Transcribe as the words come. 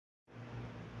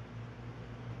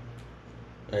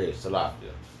Hey,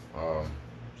 Salakia.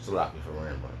 Salakia for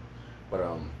rambling. But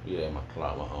yeah, my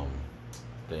clock, my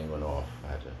thing went off. I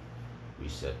had to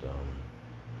reset to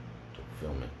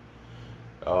filming.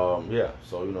 Yeah.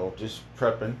 So just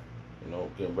prepping.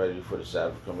 Getting ready for the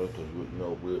Sabbath coming because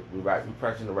we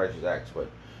practicing the righteous acts, but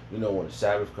when the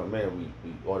Sabbath come in, we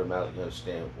automatically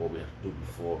understand what we have to do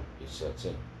before it sets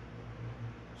in.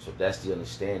 So that's the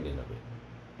understanding of it.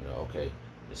 Okay,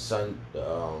 the sun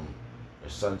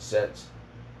sets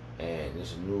and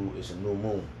it's a new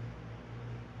moon,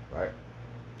 right?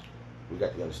 We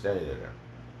got the understanding of that.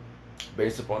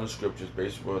 Based upon the scriptures,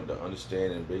 based upon the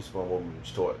understanding, based upon what we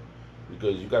was taught.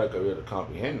 Because you gotta be able to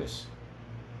comprehend this,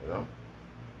 you know?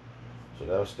 So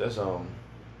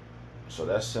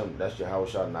that's him, that's your Howard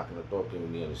Shah knocking the door,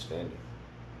 giving the understanding.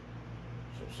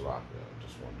 So Salak, I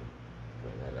just wanted to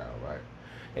bring that out, right?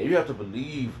 And you have to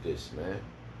believe this, man.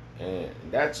 And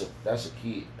that's a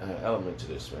key element to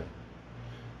this, man.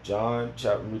 John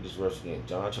chapter, read this verse again.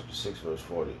 John chapter 6, verse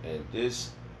 40. And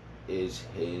this is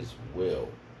his will.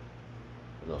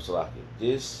 Salaki.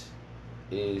 This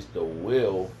is the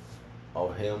will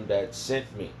of him that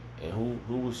sent me. And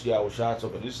who was Yahweh Shah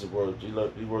talking? This is the word, these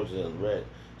words are in red.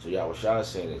 So Yahweh Shah is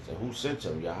saying this. And who sent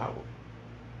him? Yahweh.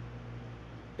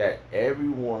 That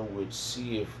everyone would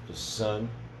seeth the Son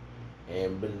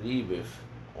and believeth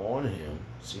on him.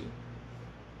 See?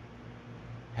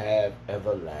 Have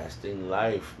everlasting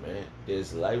life, man.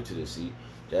 There's life to this. See,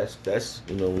 that's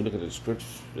we look at this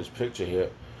picture here,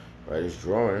 right? This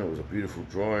drawing, it was a beautiful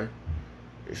drawing.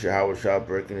 It's Yahweh Shah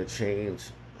breaking the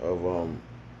chains of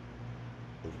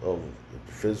the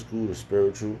physical, the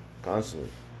spiritual, constantly,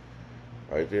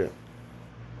 right there.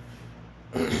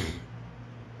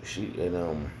 She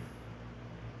and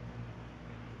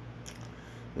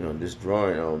this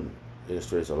drawing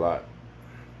illustrates a lot,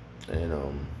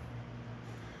 and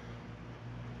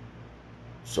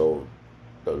so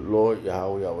the Lord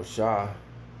Yahweh Shah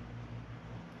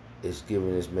is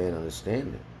giving this man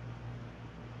understanding.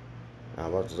 How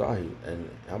about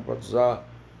Zah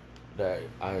that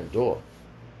I endure,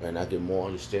 and I get more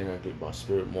understanding. I get my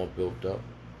spirit more built up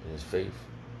in His faith,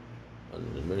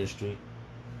 in the ministry.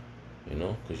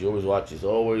 Because you always watch. There's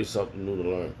always something new to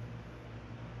learn.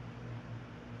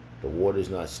 The water is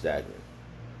not stagnant.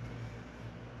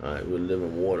 All right, we're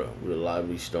living water. We're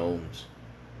lively stones.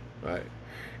 Right,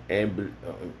 and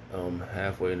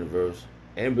halfway in the verse,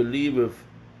 and believeth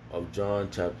of John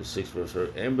chapter 6 verse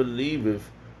 3, and believeth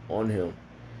on him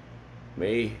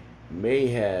may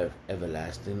have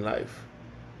everlasting life,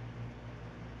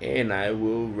 and I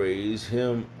will raise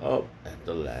him up at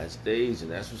the last days.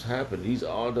 And that's what's happened. These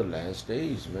are the last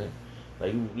days, man.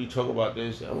 Like we talk about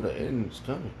this, the end is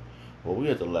coming. Well, we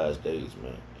at the last days,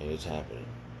 man, and it's happening.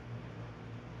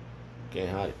 Can't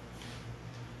hide it.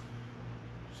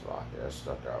 So that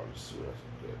stuck out. Let's see what else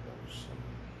I can get.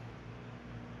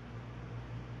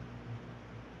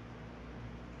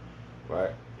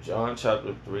 Right, John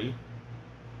chapter 3,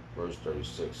 verse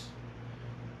 36.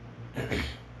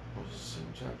 What's the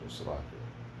same chapter? Salakia.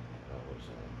 That was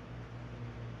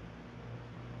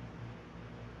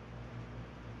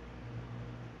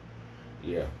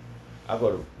yeah. I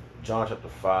go to John chapter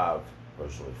 5,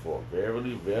 verse 24.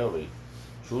 Verily, verily,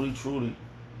 truly, truly,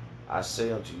 I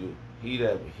say unto you, he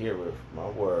that heareth my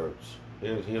words,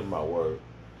 heareth my word,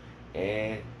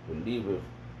 and believeth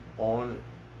on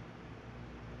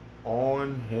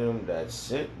him that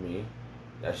sent me,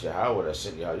 that's Yahweh that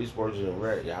sent Yahweh. These words are in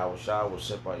red. Yahweh Shah was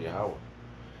sent by Yahweh.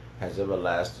 Has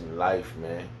everlasting life,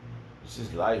 man. This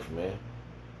is life, man.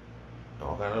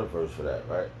 All kind of verse for that,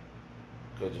 right?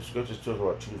 Because the scriptures talk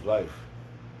about choose life.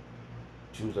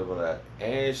 Choose everlasting.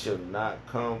 And shall not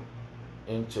come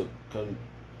into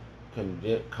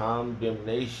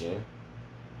condemnation,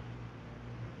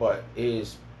 but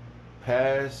is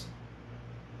passed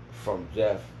from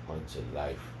death unto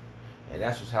life. And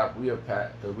that's what's happened. We are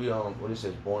passed, because we what it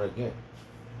says, born again.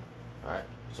 Alright?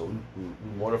 So we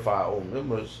mortify our own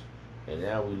members, and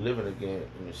now we living again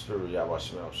in the spirit of Yahweh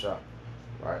Shah.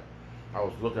 Right? I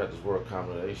was looking at this word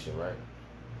combination, right?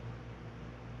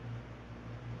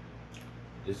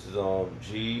 This is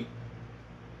G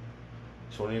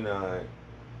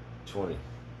 29:20.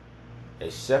 A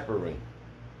separating,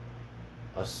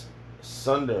 a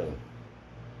sundering,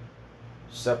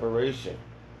 separation,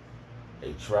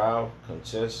 a trial,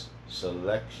 contest,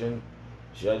 selection,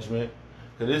 judgment.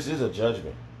 Because this is a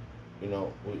judgment.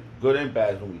 Good and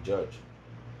bad is when we judge.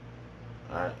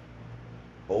 Alright?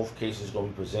 Both cases gonna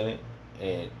be presented,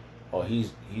 and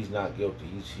he's not guilty.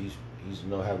 He's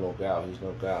no have no doubt. He's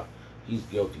no doubt. He's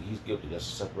guilty. He's guilty. That's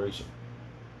a separation.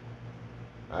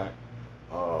 Alright?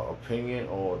 Opinion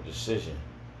or decision.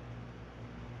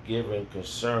 given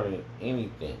concerning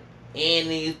anything.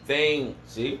 Anything.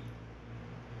 See?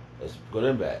 It's good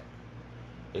and bad.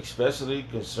 Especially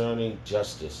concerning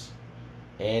justice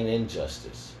and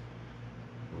injustice.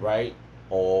 Right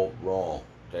or wrong.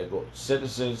 They go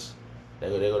citizens. They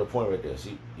go to the point right there.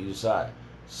 See, you decide.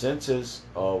 Sentence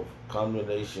of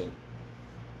condemnation.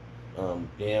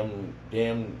 Salaki.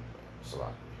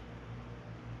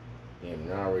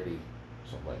 Damnarity.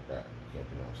 Something like that. I can't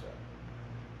pronounce that.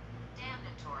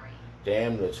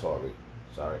 Damnatory.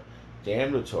 Sorry.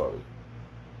 Damnatory.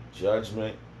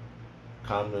 Judgment,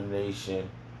 condemnation,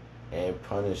 and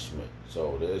punishment.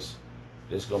 So there's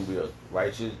gonna be a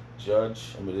righteous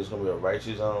judge. There's gonna be a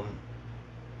righteous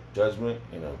judgment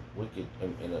and a wicked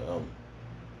and a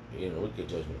wicked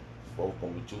judgment. Both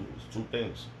gonna be two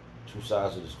things, two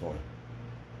sides of this coin.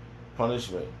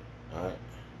 Punishment. All right.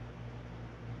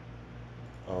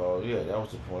 Yeah, that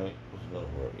was the point. What's another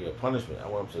word? Yeah, punishment. I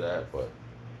went up to that, but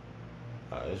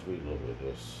let's read a little bit of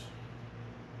this.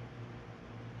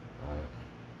 All right.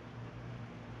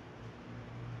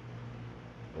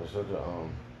 Let's look at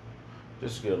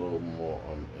just get a little more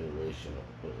iteration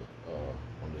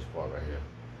on this part right here.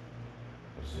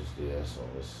 This is there, so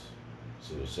let's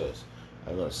see what it says.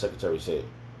 I'm gonna secretary say.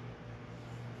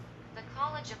 The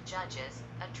College of Judges,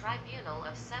 a tribunal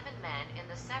of 7 men in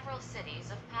the several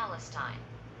cities of Palestine,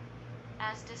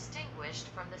 as distinguished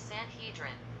from the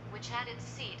Sanhedrin, which had its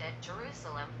seat at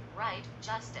Jerusalem, right,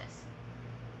 justice.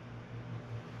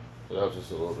 So that was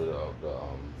just a little bit of the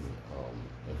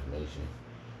information.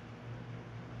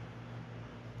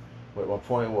 But my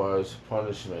point was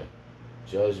punishment,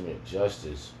 judgment,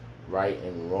 justice, right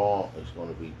and wrong is going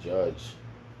to be judged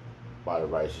by the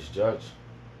righteous judge.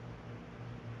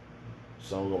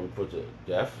 Some are going to be put to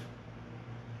death,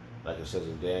 like it says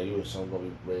in Daniel, and some are going to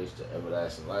be raised to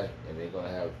everlasting life, and they're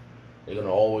going to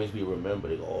always be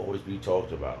remembered. They're going to always be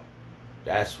talked about.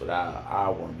 That's what I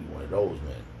want to be one of those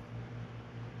men.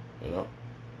 You know,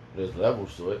 there's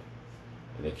levels to it,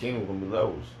 and the kingdom going to be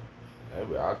levels.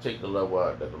 I'll take the level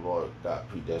out that the Lord got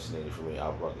predestinated for me.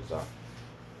 I'll brought this out.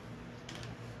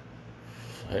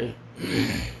 Hey,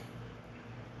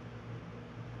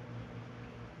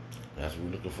 that's what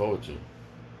we're looking forward to.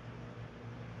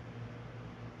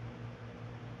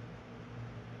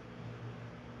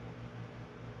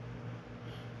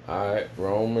 Alright,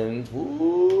 Romans,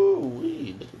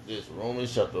 woo-wee, look at this.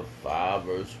 Romans chapter 5,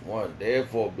 verse 1.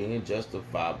 Therefore, being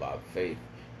justified by faith,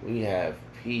 we have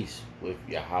peace with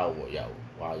Yahweh,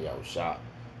 Yahushua.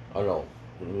 Oh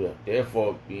no.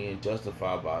 Therefore, being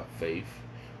justified by faith,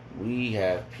 we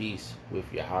have peace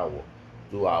with Yahweh.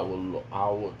 Through our one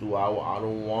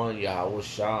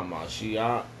Yahushua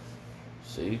Mashiach.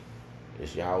 See?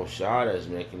 It's Yahushua that's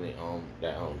making it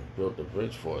built the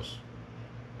bridge for us.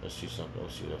 Let's see something.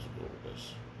 Let's see what's good with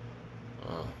this.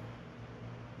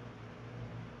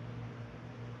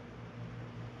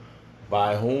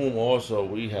 By whom also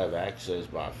we have access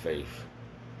by faith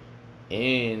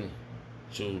into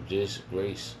this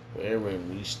grace wherein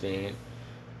we stand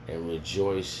and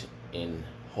rejoice in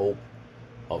hope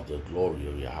of the glory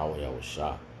of Yahweh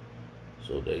Yahushua.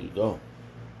 So there you go.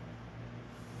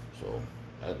 So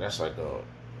that's like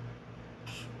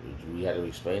we had to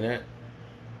explain that.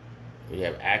 We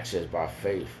have access by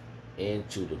faith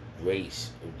into the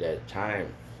grace of that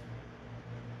time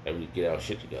that we get our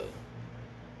shit together.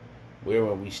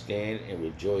 Wherein we stand and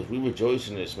rejoice. We rejoice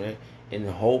in this, man, in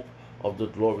the hope of the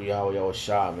glory of Yahweh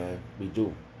Yahushua, man. We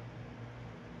do.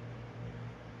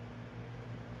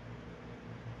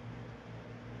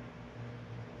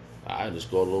 Alright, let's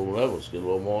go a little level. Let's get a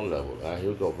little more level. Alright,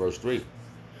 here we go, verse 3.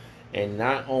 And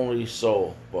not only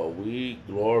so, but we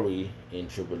glory in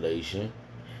tribulation.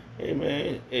 Hey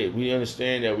man, we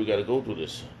understand that we got to go through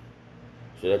this.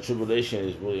 So that tribulation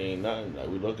is really ain't nothing. Like,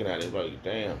 we're looking at it like,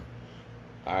 damn.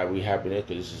 Alright, we happy there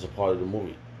because this is a part of the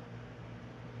movie.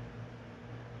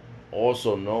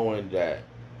 Also knowing that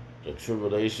the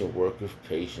tribulation worketh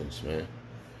patience, man.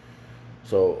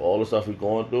 So all the stuff we're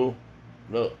going through,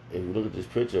 look, if you look at this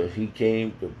picture, he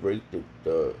came to break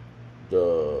the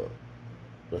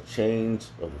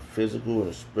chains of the physical and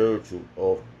the spiritual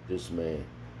of this man.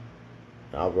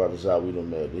 Our brothers out, we don't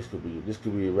know. This could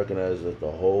be recognized as the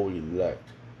whole elect.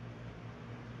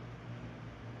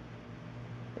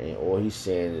 And all he's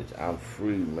saying is, I'm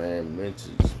free, man,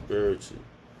 mentally, spiritually.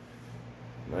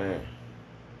 Man,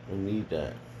 we need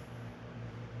that.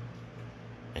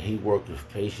 And he worked with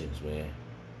patience, man.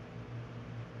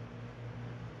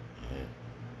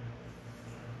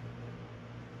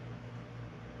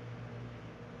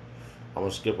 I'm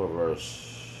gonna skip a verse.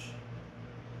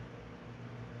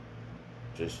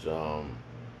 Just I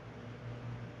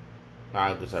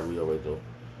guess I read it right though.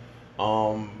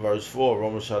 Verse 4,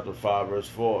 Romans chapter 5, verse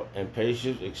 4. And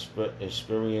patience,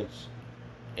 experience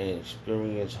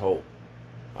hope.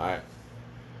 Alright?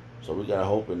 So we got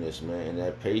hope in this, man. And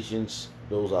that patience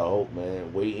builds our hope,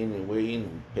 man. Waiting and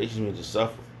waiting. Patience means to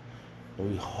suffer. And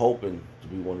we hoping to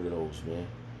be one of those, man.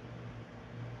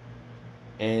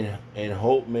 And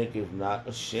hope maketh not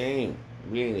ashamed.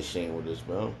 We ain't ashamed with this,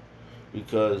 bro.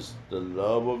 Because the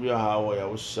love of Yahweh,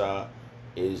 our Shah,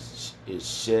 is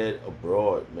shed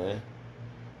abroad, man.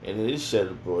 And it is shed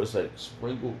abroad. It's like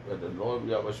sprinkled, the Lord of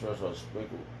Yahweh Shah is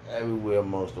sprinkled everywhere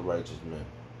amongst the righteous men.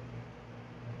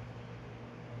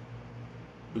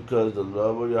 Because the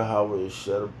love of Yahweh is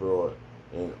shed abroad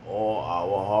in all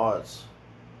our hearts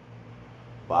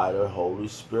by the Holy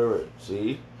Spirit.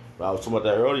 See? I was talking about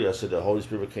that earlier. I said the Holy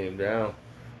Spirit came down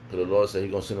because the Lord said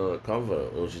He's going to send another comforter,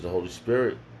 which is the Holy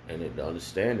Spirit, and the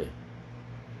understanding,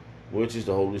 which is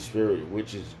the Holy Spirit,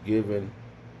 which is given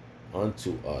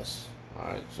unto us.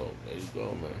 Alright, so there you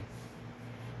go, man.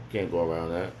 Can't go around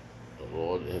that. The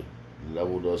Lord has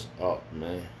leveled us up,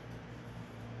 man.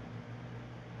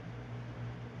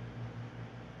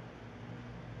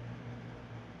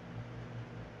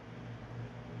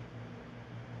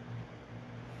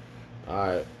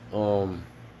 Alright,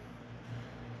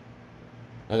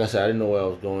 like I said, I didn't know where I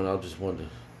was going. I just wanted to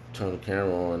turn the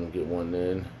camera on and get one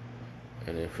in,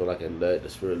 and it felt like the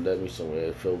Spirit led me somewhere.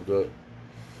 It felt good,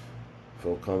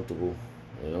 felt comfortable,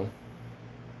 you know.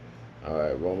 All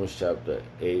right, Romans chapter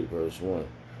 8, verse 1.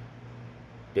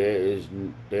 There is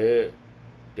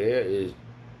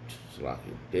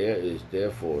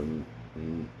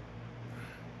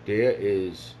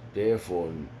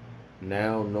therefore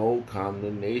now no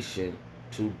condemnation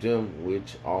to them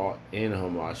which are in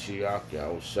Hamashiach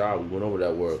Yahushua. We went over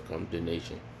that word,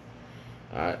 condemnation.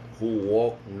 Alright, who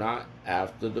walk not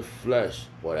after the flesh,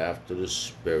 but after the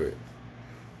Spirit.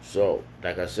 So,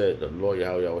 like I said, the Lord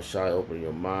Yahweh Yahushua open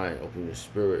your mind, open your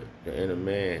spirit, the inner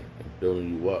man, and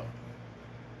building you up.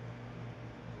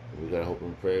 We gotta hope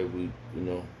and pray. We're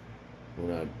not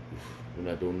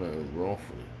doing nothing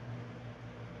wrongfully.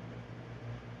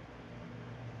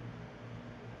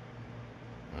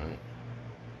 Alright.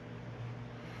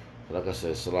 So like I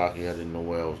said, Salaki, I didn't know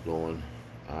where I was going.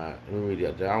 Alright, let me read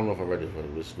it. I don't know if I read it for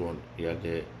this going. Yeah, I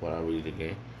did, but I'll read it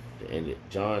again to end it.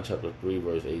 John chapter 3,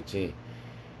 verse 18.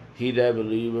 He that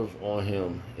believeth on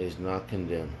him is not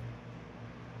condemned,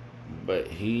 but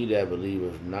he that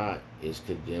believeth not is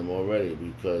condemned already,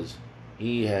 because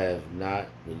he have not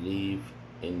believed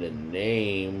in the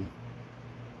name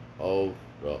of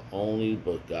the only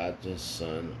begotten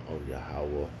Son of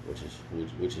Yahweh, which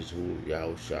is who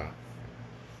Yahushua.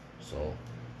 So,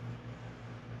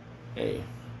 hey,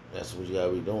 that's what you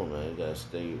gotta be doing, man. You gotta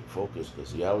stay focused,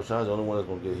 because Yahushua is the only one that's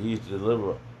gonna get. He's the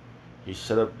deliverer. He's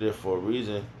set up there for a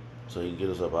reason, so he can get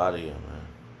us up out of here, man.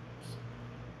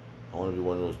 I want to be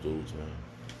one of those dudes, man.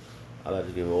 I'd like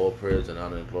to give all praise and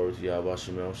honor and glory to Yahweh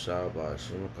Shemel Shah, by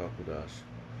Shema Kakudash.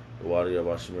 The water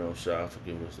Yahweh Shemel Shah,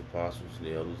 forgive us the apostles and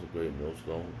the elders of great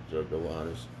millstone, who deserve their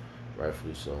honors,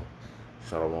 rightfully so.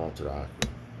 Shalom to the Akim.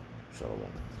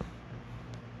 Shalom.